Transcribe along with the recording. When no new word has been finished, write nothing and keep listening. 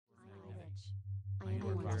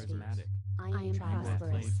charismatic. I am prosperous.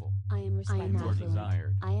 playful. I am respected. You are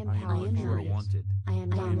desired. I am You are wanted. I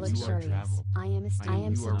am luxurious. I am esteemed. I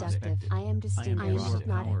am seductive. I am distinguished.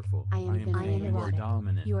 You are powerful. I am You are erotic.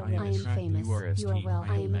 dominant. You are I am attractive. famous. You are esteemed. well.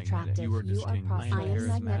 I am attractive. You are distinguished. I am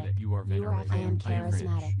magnetic. You are venerated. I am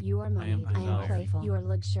charismatic. You are moneyed. I am playful. You are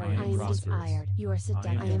luxurious. I am desired. You are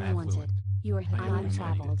seductive. I am wanted. You are. I am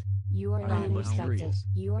traveled. You are. I am respected.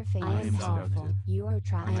 You are famous. I am powerful. You are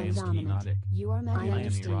attractive. I am dominant. You are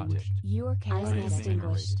magnetic. I am erotic. You are charismatic.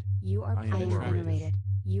 distinguished. You are. I am venerated.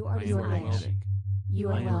 You are. You are rich. hypnotic. You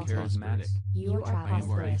I are am wealthy. charismatic. You are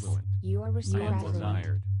prosperous. affluent. You are I am affluent.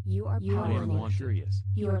 desired. You are I am powerful. luxurious.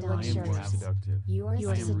 You are I am luxurious. seductive. You are I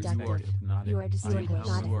am seductive. hypnotic. You are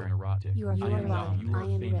distinguished. You are erotic. You are I am erotic. dumb. You I are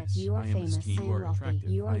am famous. rich. You are I am famous. esteemed. I You am are wealthy. attractive.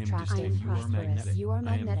 You are I am attractive. I am distinct. You are prosperous. magnetic. You are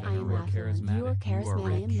magnetic. I am You are affluent. charismatic. You are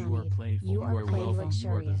charismatic. I am rich. You are moneyed. playful. You are wealthy. luxurious. You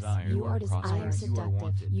are desired. You are prosperous. I am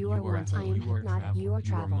seductive. You are wanted. I am hypnotic. You are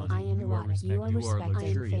traveled. I am erotic. You are respected. I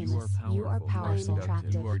am famous. You are powerful. I am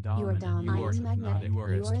attractive. You are dominant. I am magnetic. You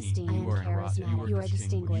are esteemed. I am charismatic. You are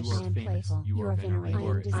distinguished. I am playful. You are venerated. I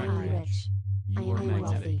am desired. Rich. I am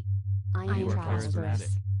wealthy. I am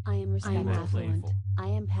prosperous. I am affluent. I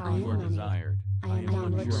am powerful. You are desired. I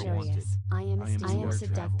am luxurious. I am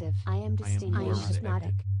seductive. I am distinguished. I am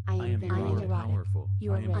hypnotic. I am erotic. Powerful.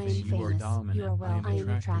 You are I am famous. dominant. You are wealthy. I am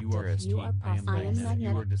attractive. You are prosperous. I am magnetic.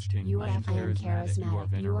 You are distinct. You are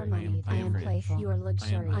charismatic. You are moneyed. I am playful. You are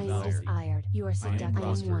luxurious. I am desired. You are seductive. I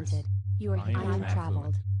am wanted. You are. I am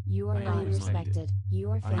traveled. You are. I am respected.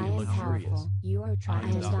 You are famous. I am powerful. You are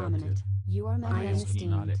attractive. I am dominant. You are magnetic. I am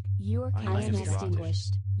esteemed. You are. I am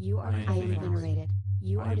distinguished. You are. I am venerated.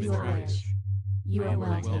 You are. You are rich. You are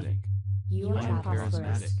wealthy. You are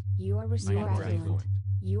prosperous. You are affluent.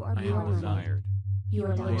 You are. You are moneyed. You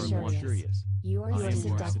are luxurious. You are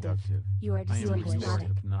seductive. You are distinguished.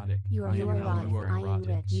 You are erotic. I am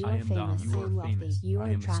rich. You are famous. I am wealthy. You are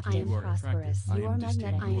attractive. I am prosperous. You are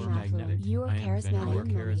magnetic. I am affluent. You are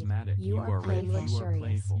charismatic. You are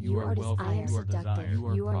luxurious. You are I am seductive.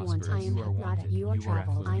 You are wanted. I am hypnotic. You are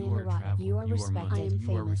traveled. I am erotic. You are respected. I am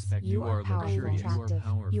famous. You are powerful. I am attractive.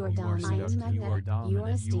 You are dominant. I am magnetic. You are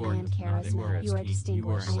esteemed. I am charismatic. You are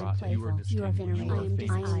distinguished. I am playful. You are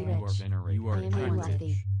venerated. I am rich. I am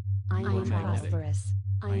wealthy. I am prosperous.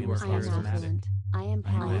 I am affluent. I am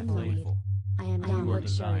powerful. I am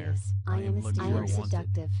luxurious. I am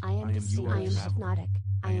seductive. I am distinguished. I am hypnotic.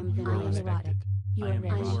 I am erotic. You are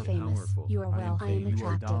rich. I am famous. You are well. I am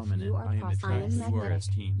attractive. You are prosperous. I am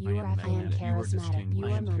magnetic. You are. I am charismatic. You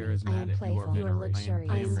are moneyed. I am playful. You are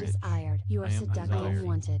luxurious. I am desired. You are seductive. I am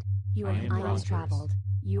wanted. You are. I am traveled.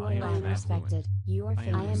 You are. I am respected. You are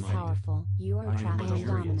famous. I am powerful. You are attractive. I am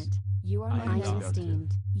dominant. You are. I am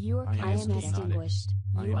esteemed. You are. I am distinguished.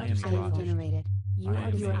 You are. I am venerated. You are.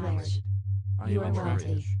 You are rich. You are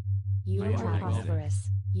wealthy. You are prosperous.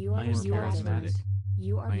 You are. You are affluent.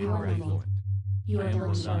 You are. You are moneyed. You are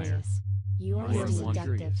luxurious. You are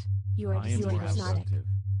seductive. You are hypnotic.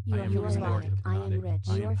 You are erotic. I am rich.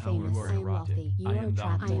 You are famous. I am wealthy. You are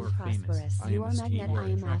attractive. I am prosperous. You are magnetic. I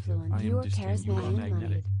am affluent. You are charismatic. I am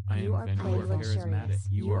moneyed. You are playful. Luxurious.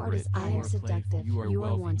 You are. I am seductive. You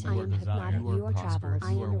are wanted. I am hypnotic. You are traveled.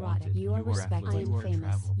 I am erotic. You are respected. I am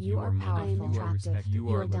famous. You are powerful. I am attractive. You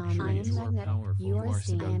are dominant. I am magnetic. You are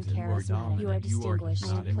esteemed. I am charismatic. You are distinguished.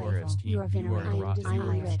 I am playful. You are venerated. I am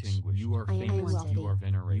rich. I am wealthy.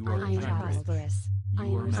 I am prosperous. I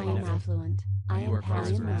am affluent. I am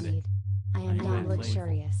moneyed. I am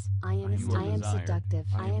luxurious. I am seductive.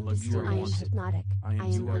 I am distinguished. I am hypnotic. I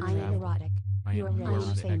am erotic. You are rich. I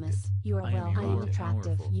am famous. You are well. I am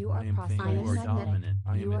attractive. You are prosperous. I am magnetic.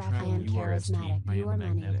 You are. I am charismatic. You are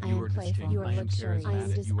moneyed. I am playful. You are luxurious. I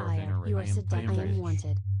am desired. You are seductive. I am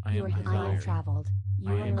wanted. You are. I am traveled.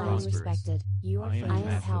 You are. I am respected. You are. I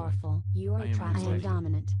am powerful. You are attractive. I am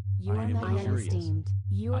dominant. You are. I am esteemed.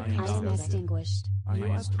 You are. I am distinguished. You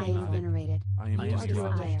are. I am venerated. You are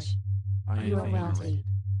desired. You are wealthy.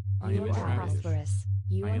 You are prosperous.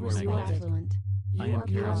 You are. You are affluent. You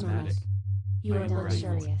are moneyed. You are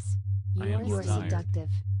luxurious. You are seductive.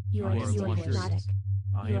 You are hypnotic.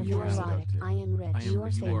 You are erotic. I am rich. You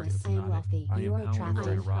are famous. I am wealthy. You are attractive.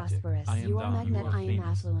 I am prosperous. You are magnetic. I am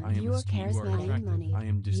affluent. You are charismatic. I am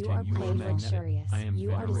moneyed. You are playful. Luxurious.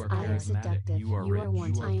 You are. I am seductive. You are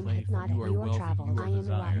wanted. I am hypnotic. You are traveled. I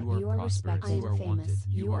am erotic. You are respected. I am famous.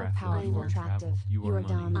 You are powerful. Attractive. You are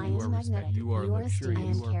dominant. I am magnetic. You are esteemed. I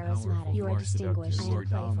am charismatic. You are distinguished. I am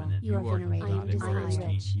playful. You are venerated. I am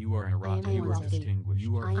rich. I am wealthy.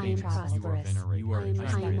 I am prosperous.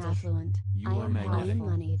 I am affluent. I am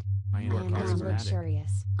moneyed. I am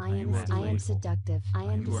luxurious. I am seductive. I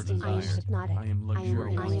am distinguished. I am hypnotic. I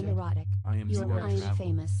am erotic. You are I am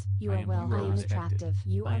famous. You are well. I am attractive.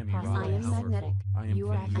 You are prosperous. I am magnetic. You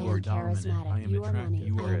are affluent. I am charismatic. You are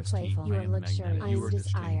money. I am playful. You are luxurious. I am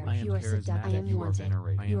desired. You are seductive. I am wanted.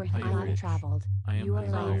 You are hypnotic. Traveled. You are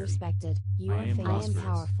I am respected. You are famous. I am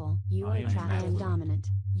powerful. You are attractive. I am dominant.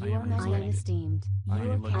 You are I am esteemed. You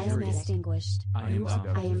are I am distinguished. I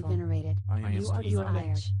am venerated. You are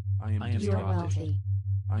desired. You are wealthy.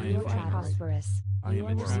 You are prosperous. You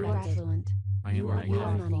are affluent. You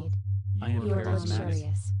are moneyed. You are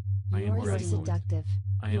luxurious. You are seductive.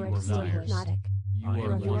 You are hypnotic. You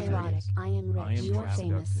are erotic. I am rich. You are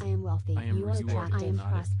famous. I am wealthy. You are attractive. I am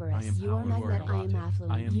prosperous. You are magnetic. I am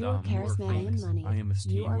affluent. You are charismatic. I am money.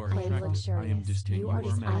 You are luxurious. You are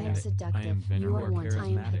I am seductive. You are wanted. I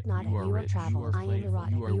am hypnotic. You are travel. I am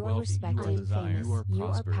erotic. You are respected. I am famous. You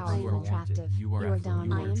are powerful. I am attractive. You are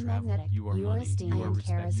dominant. I am magnetic. You are esteemed. I am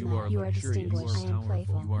charismatic. You are distinguished. I am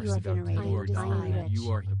playful. You are venerated. I am rich.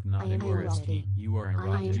 I am wealthy.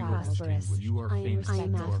 I am prosperous. I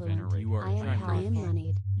am affluent. I am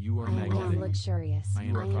moneyed. I am luxurious. I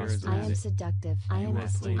am seductive. I am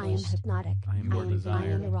esteemed. I am hypnotic. I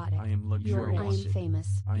am erotic. You are I am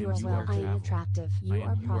famous. You are well. I am attractive. You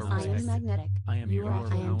are prosperous. I am magnetic. I am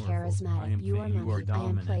charismatic. You are moneyed. I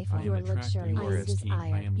am playful. You are luxurious. I am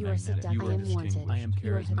desired. You are seductive. I am wanted.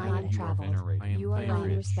 You are I am traveled. You are I am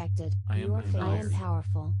respected. You are famous. I am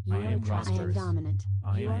powerful. You are attractive. I am dominant.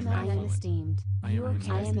 You are I am esteemed. You are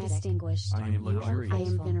I am distinguished. I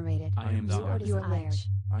am venerated. You are rich.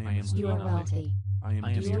 You are wealthy.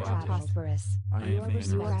 You are prosperous.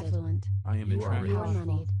 You are affluent. You are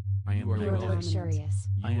moneyed. You are luxurious.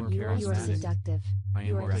 You are seductive.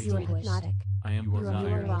 You are hypnotic. You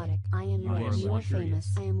are erotic. I am rich. You are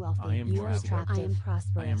famous. I am wealthy. You are attractive. I am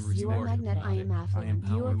prosperous. You are magnetic. I am affluent.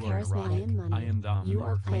 You are charismatic. I am money. You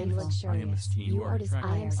are playful. Luxurious. You are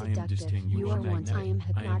I am seductive. You are wanted. I am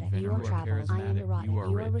hypnotic. You are travel. I am erotic. You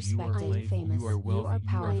are respected. I am famous. You are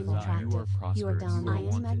powerful. I am attractive. You are dominant.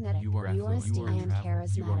 I am magnetic. You are esteemed. I am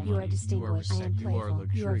charismatic. You are distinguished. I am playful.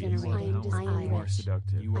 You are venerated. I am rich.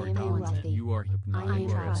 I am wealthy. I am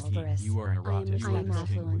prosperous. I am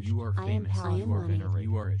affluent. I am powerful. I am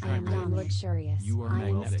moneyed. I am luxurious.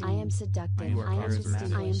 I am seductive. I am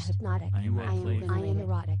esteemed. I am hypnotic. I am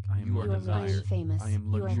erotic. You are I am famous.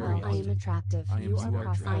 You are well. I am attractive. You are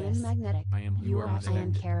prosperous. I am magnetic. I am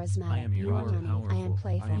charismatic. You are money. I am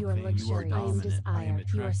playful. You are luxurious. I am desired.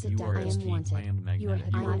 You are seductive. I am wanted. You are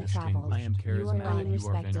hypnotic. Traveled. You are I am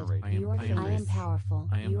respected. You are famous. I am powerful.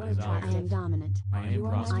 You are attractive. I am dominant. You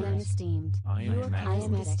are I am esteemed. I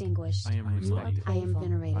am distinguished. I am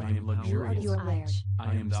venerated. You are rich.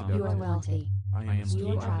 You are wealthy.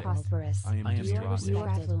 You are prosperous. You are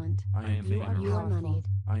affluent. You are moneyed.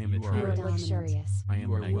 You are luxurious.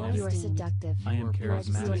 You are seductive. You are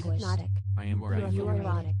hypnotic. You are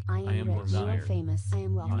erotic. I am rich. You are famous. I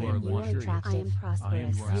am wealthy. You are attractive. I am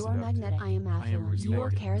prosperous. You are magnetic. I am affluent. You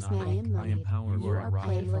are charismatic. I am moneyed. You are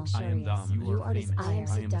playful. Luxurious. You are I am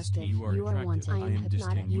seductive. You are wanted. I am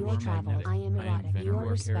hypnotic. You are travel. I am erotic. You are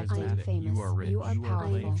respected. I am famous. You are powerful. I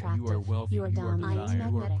am attractive. You are dominant. I am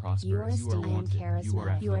magnetic. You are esteemed. I am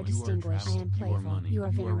charismatic. You are distinguished. I am playful. You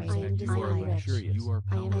are venerated. I am desired.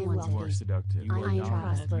 I am wealthy. I am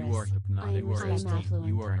prosperous. I am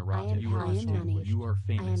affluent. I am moneyed.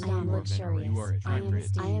 I am luxurious.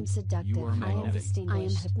 I am seductive. I am distinguished. I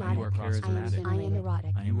am hypnotic. I am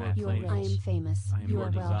erotic. I am famous. You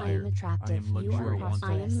are well. I am attractive. You are prosperous.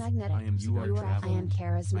 I am magnetic. I am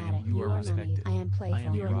charismatic. You are moneyed. I am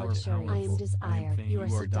playful. You are luxurious. I am desired. You are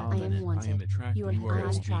seductive. I am wanted. You are I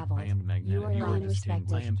am traveled. You are I am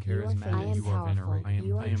respected. You are famous. I am powerful.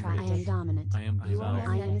 You are attractive. I am dominant. I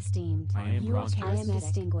am esteemed. You are I am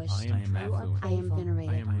distinguished. I am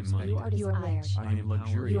venerated. You are rich.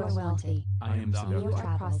 You are wealthy. You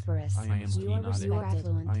are prosperous. You are respected.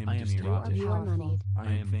 You are moneyed.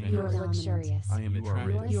 You are luxurious.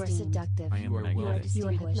 You are seductive. You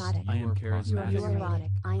are hypnotic. You are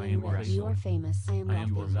erotic. I am rich. You are famous. I am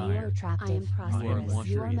wealthy. You are attractive. I am prosperous.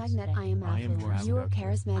 You are magnetic. I am affluent. You are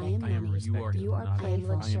charismatic. I am moneyed. You are plain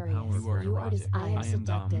luxurious. You are I am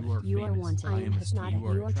seductive. You are wanted. I am hypnotic.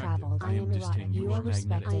 You are traveled. I am erotic. You are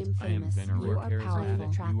respected. I am famous. You are powerful.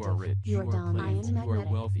 Attractive. You are dominant. I am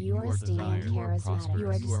magnetic. You are esteemed. I am charismatic. You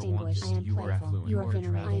are distinguished. I am playful. You are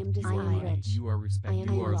venerated. I am desired. I am rich. I am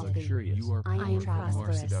wealthy. I am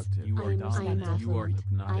prosperous. I am affluent.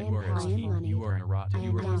 I am moneyed. I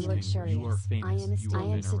am luxurious. I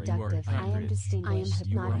am seductive. I am distinguished.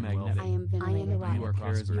 I am hypnotic. I am venerated. I am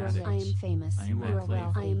erotic. I am famous. You are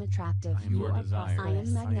well. I am attractive. You are prosperous. I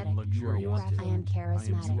am magnetic. I am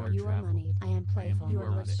charismatic. You are moneyed. I am playful. You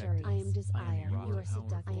are luxurious. I am desired. You are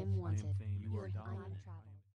seductive. I am wanted.